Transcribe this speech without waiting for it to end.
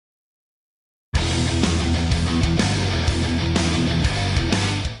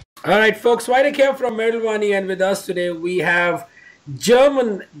All right, folks, Vitek here from Wani, and with us today we have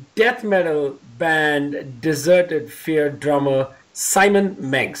German death metal band Deserted Fear drummer Simon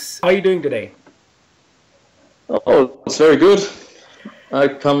Mengs. How are you doing today? Oh, it's very good. I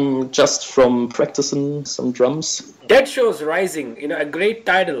come just from practicing some drums. Dead Shows Rising, a great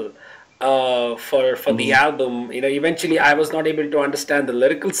title for the album. Eventually I was not able to understand the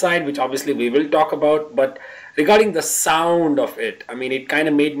lyrical side, which obviously we will talk about, but regarding the sound of it, it kind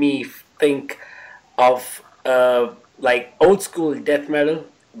of made me think of like old school death metal,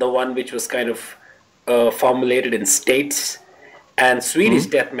 the one which was kind of formulated in States, and Swedish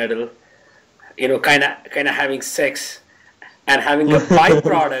death metal, kind of having sex and having a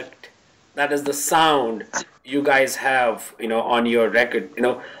byproduct that is the sound you guys have, on your record. A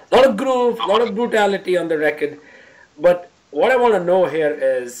lot of groove, a lot of brutality on the record. But what I want to know here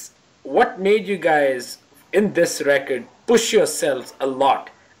is what made you guys in this record push yourselves a lot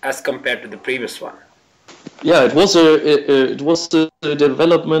as compared to the previous one? Yeah, it was a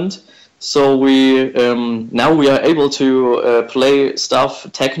development. So we now we are able to play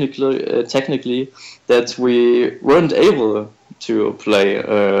stuff technically that we weren't able to play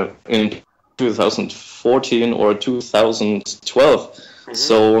in 2014 or 2012.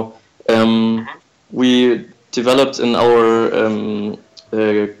 So we developed in our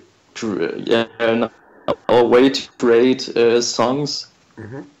way to create songs,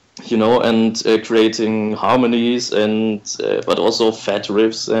 and creating harmonies and but also fat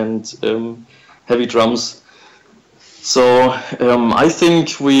riffs and heavy drums. So I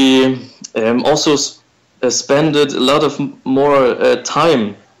think we also spended a lot of more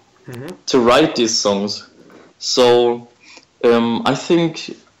time to write these songs. So I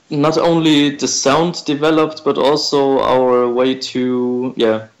think not only the sound developed, but also our way to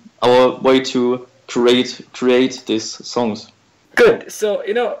create these songs. Good. So,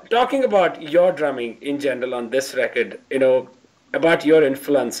 talking about your drumming in general on this record, about your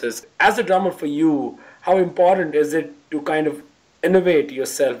influences, as a drummer for you, how important is it to kind of innovate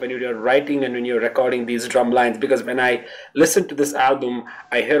yourself when you're writing and when you're recording these drum lines? Because when I listen to this album,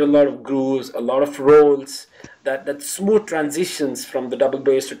 I hear a lot of grooves, a lot of rolls, that smooth transitions from the double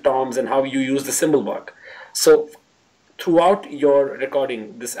bass to toms and how you use the cymbal work. So throughout your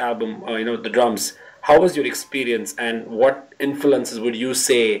recording this album, the drums, how was your experience and what influences would you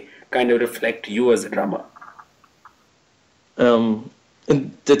say kind of reflect you as a drummer?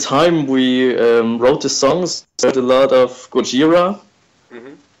 In the time we wrote the songs, I heard a lot of Gojira.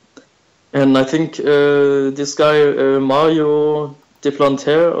 And I think this guy, Mario de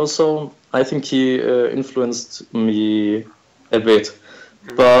Planter also, I think he influenced me a bit.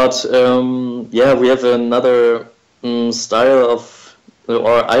 But we have another style of,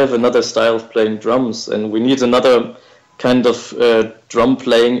 or I have another style of playing drums, and we need another kind of drum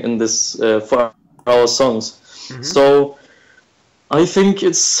playing in this for our songs. So I think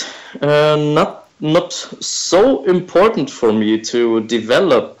it's not so important for me to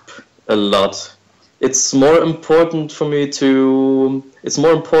develop a lot. It's more important for me to. It's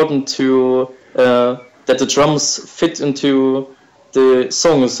more important to that the drums fit into the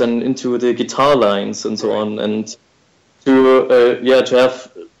songs and into the guitar lines and so on, and to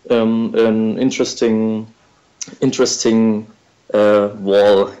have an interesting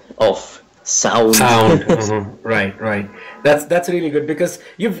wall of sound. Right. That's really good, because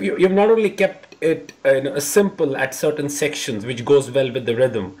you've not only kept it simple at certain sections, which goes well with the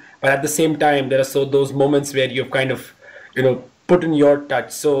rhythm, but at the same time there are those moments where you've kind of put in your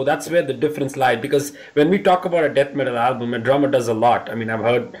touch. So that's where the difference lies, because when we talk about a death metal album, a drummer does a lot. I've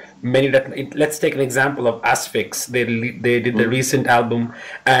heard many let's take an example of Asphyx. They did the recent album,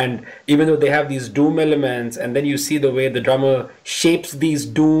 and even though they have these doom elements, and then you see the way the drummer shapes these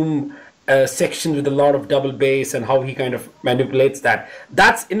doom sections with a lot of double bass and how he kind of manipulates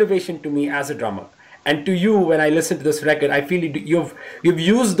that's innovation to me as a drummer. And to you, when I listen to this record, I feel you've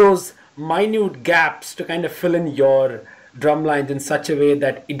used those minute gaps to kind of fill in your drum lines in such a way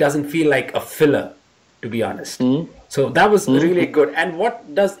that it doesn't feel like a filler, to be honest. So that was really good. And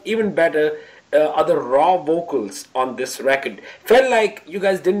what does even better are the raw vocals on this record. Felt like you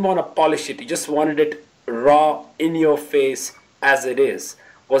guys didn't want to polish it, you just wanted it raw, in your face, as it is.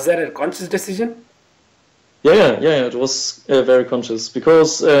 Was that a conscious decision? Yeah, it was very conscious,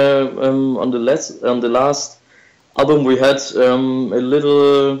 because on the last album we had a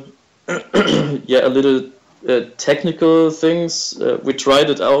little technical things. We tried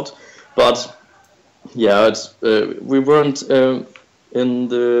it out, but we weren't in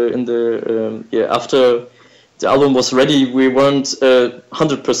the after the album was ready, we weren't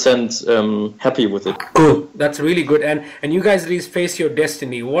 100% happy with it. Cool. That's really good. And you guys released Face Your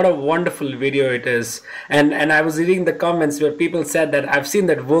Destiny. What a wonderful video it is. And I was reading the comments where people said that I've seen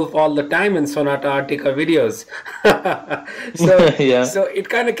that wolf all the time in Sonata Arctica videos. So Yeah. so it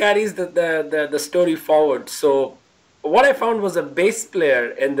kind of carries the story forward. So what I found was a bass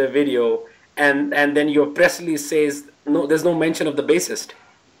player in the video, and then your press release says no, there's no mention of the bassist.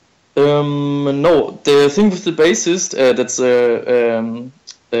 No, the thing with the bassist, that's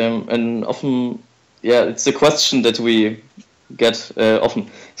an often, it's a question that we get often.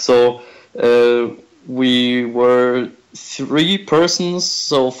 So we were 3 persons,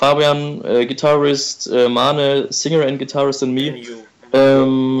 so Fabian, guitarist, Mane, singer and guitarist, and me,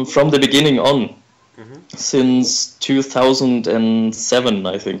 from the beginning on, since 2007,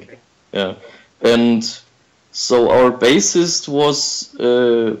 I think. Yeah, and so our bassist was.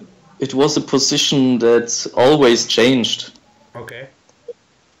 It was a position that always changed. Okay.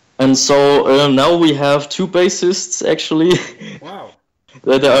 And so now we have 2 bassists actually. Wow.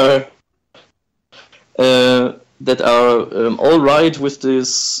 that are all right with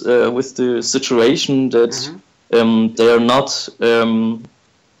this with the situation that they are not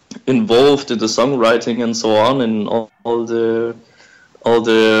involved in the songwriting and so on, and all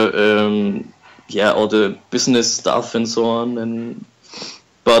the business stuff and so on,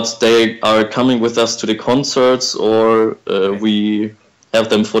 but they are coming with us to the concerts, or we have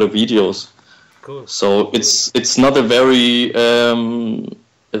them for the videos. Cool. So it's not a very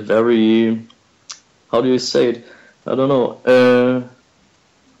how do you say it? I don't know.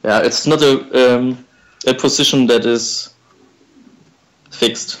 It's not a position that is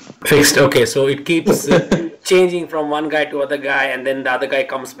fixed. Fixed. Okay, so it keeps changing from one guy to other guy, and then the other guy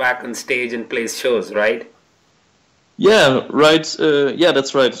comes back on stage and plays shows, right? Yeah, right.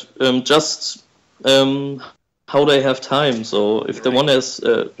 That's right. Just how they have time. So if the one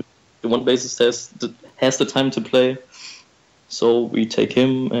bassist has the time to play, so we take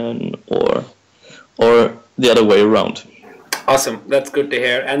him, and or the other way around. Awesome, that's good to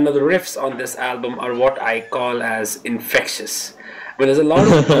hear. And the riffs on this album are what I call as infectious. But there's a lot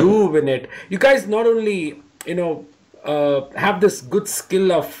of groove in it. You guys not only have this good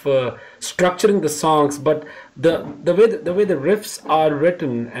skill of structuring the songs, but the way the riffs are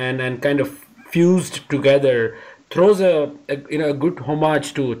written and kind of fused together throws a good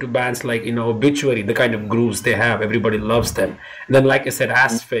homage to bands like Obituary, the kind of grooves they have. Everybody loves them. And then, like I said,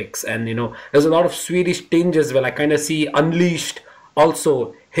 Asphyx, and there's a lot of Swedish tinges where I kind of see Unleashed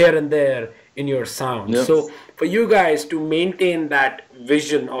also here and there in your sound. Yes. So for you guys to maintain that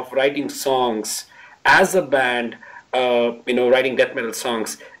vision of writing songs as a band, writing death metal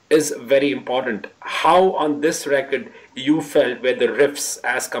songs is very important. How on this record you felt were the riffs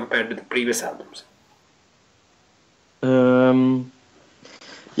as compared to the previous albums?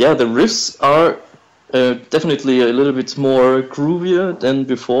 The riffs are definitely a little bit more groovier than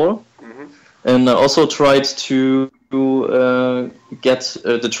before, and I also tried to get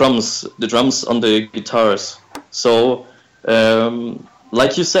the drums on the guitars. So,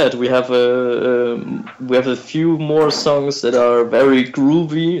 like you said, we have a few more songs that are very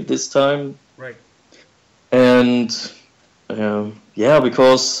groovy this time. Right. And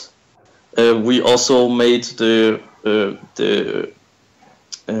because we also made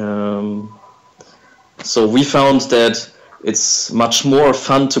so we found that it's much more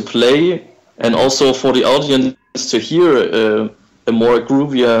fun to play, and also for the audience to hear a more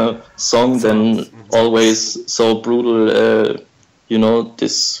groovier song than always so brutal.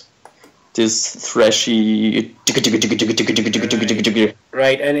 This thrashy.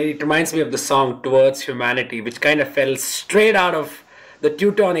 Right, and it reminds me of the song Towards Humanity, which kind of fell straight out of the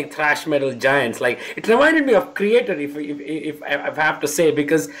Teutonic thrash metal giants. Like, it reminded me of Creator, if I have to say,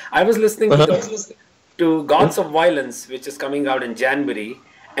 because I was listening to Gods of Violence, which is coming out in January,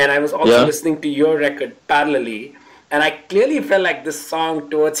 and I was also listening to your record parallelly, and I clearly felt like this song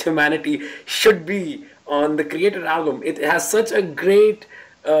Towards Humanity should be on the Creator album. It has such a great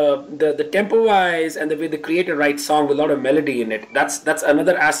the tempo wise and the way the Creator writes song with a lot of melody in it. That's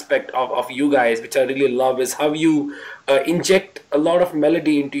another aspect of you guys which I really love, is how you inject a lot of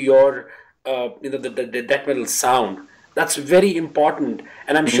melody into your the death metal sound. That's very important,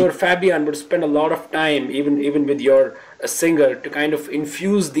 and I'm sure Fabian would spend a lot of time even with your singer to kind of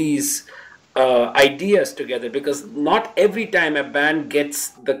infuse these ideas together, because not every time a band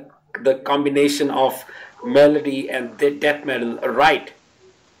gets the combination of melody and death metal right.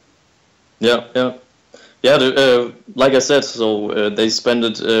 Like I said, so they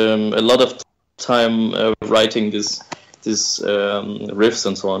spent a lot of time writing this riffs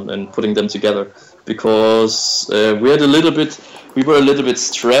and so on, and putting them together, because we were a little bit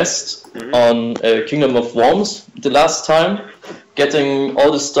stressed on Kingdom of Worms the last time, getting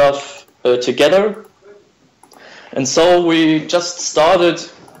all the stuff together, and so we just started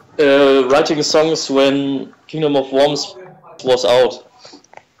writing songs when Kingdom of Worms was out.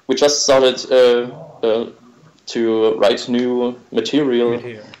 We just started to write new material,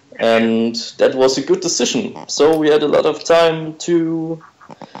 and that was a good decision. So we had a lot of time to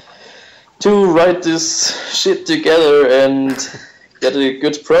write this shit together and get a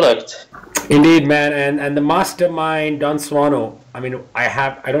good product. Indeed, man, and the mastermind Don Swano. I mean,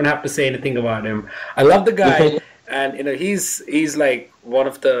 I don't have to say anything about him. I love the guy, and he's like one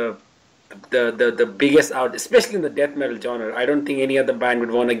of the biggest out, especially in the death metal genre. I don't think any other band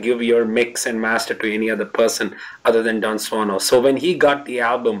would want to give your mix and master to any other person other than Don Swano. So when he got the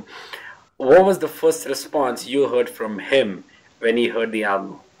album, what was the first response you heard from him when he heard the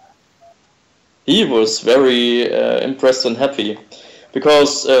album? He was very impressed and happy,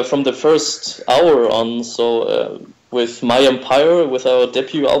 because from the first hour on, with My Empire, with our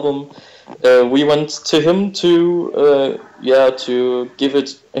debut album, we went to him to give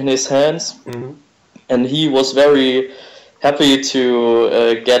it in his hands, and he was very happy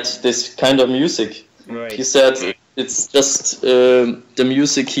to get this kind of music. Right. He said it's just the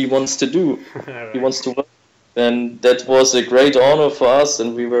music he wants to do. Right. He wants to work. And that was a great honor for us,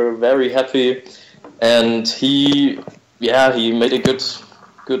 and we were very happy. And he made a good.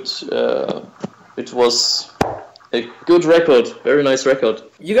 It was a good record, very nice record.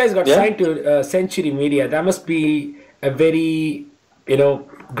 You guys got signed to Century Media. That must be a very,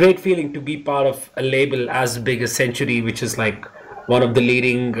 great feeling to be part of a label as big as Century, which is like one of the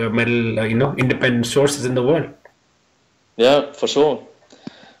leading metal, independent sources in the world. Yeah, for sure.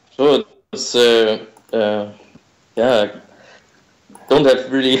 It's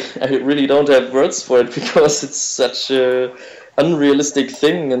I really don't have words for it, because it's such a unrealistic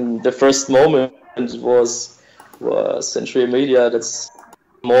thing. And the first moment was Century Media. That's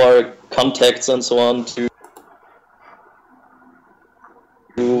more contacts and so on to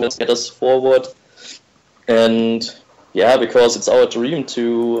get us forward. And because it's our dream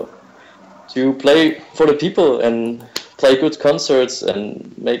to play for the people and play good concerts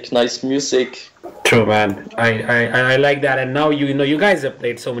and make nice music. True, man. I like that. And now you guys have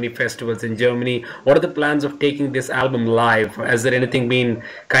played so many festivals in Germany. What are the plans of taking this album live? Has there anything been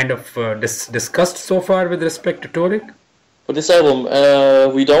kind of discussed so far with respect to touring? For this album,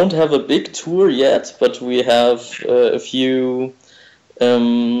 we don't have a big tour yet, but we have a few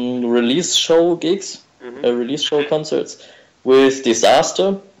release show gigs, release show concerts with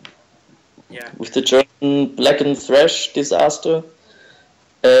Disaster, with the German Black and Thrash Disaster.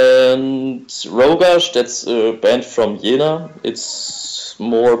 And Rogash, that's a band from Jena. It's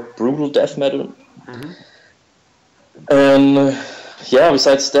more brutal death metal. And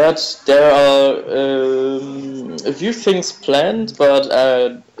besides that, there are a few things planned, but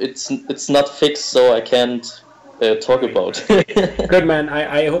it's not fixed, so I can't talk about. Good, man.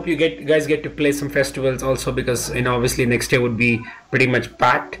 I hope you guys get to play some festivals also, because obviously next year would be pretty much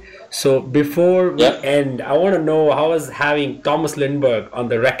packed. So before we end, I want to know how is having Thomas Lindberg on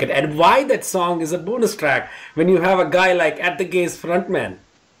the record, and why that song is a bonus track when you have a guy like At the Gaze frontman.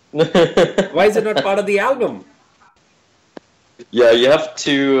 Why is it not part of the album? Yeah, you have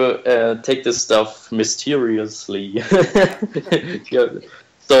to take this stuff mysteriously.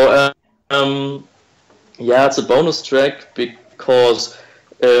 So it's a bonus track because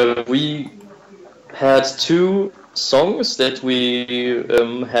we had two songs that we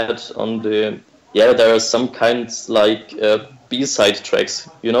had on the there are some kinds like B-side tracks,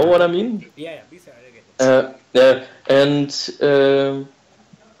 you know what I mean? B-side, I get it. And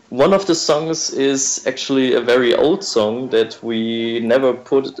one of the songs is actually a very old song that we never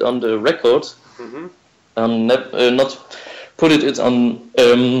put on the record, not put it on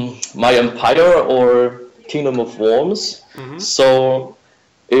My Empire or Kingdom of Worms. So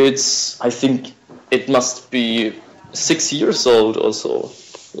I think it must be 6 years old or so,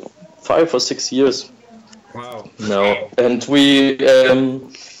 5 or 6 years. Wow. No, and we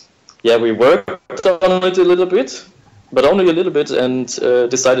worked on it a little bit, but only a little bit, and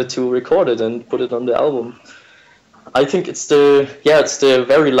decided to record it and put it on the album. I think it's the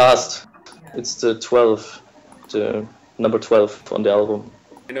very last. It's the number 12 on the album.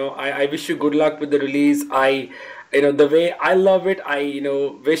 I wish you good luck with the release. The way I love it, I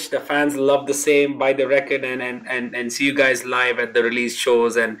wish the fans love the same, buy the record and see you guys live at the release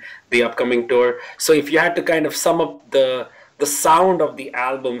shows and the upcoming tour. So if you had to kind of sum up the sound of the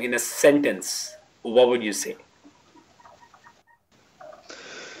album in a sentence, what would you say?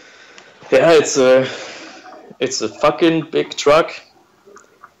 Yeah, it's a fucking big truck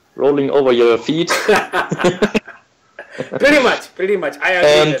rolling over your feet. Pretty much. I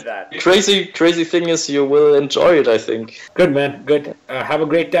agree with that. Crazy thing is you will enjoy it, I think. Good, man. Good. Have a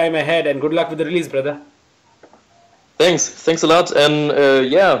great time ahead and good luck with the release, brother. Thanks a lot, and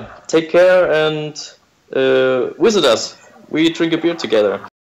yeah, take care and visit us. We drink a beer together.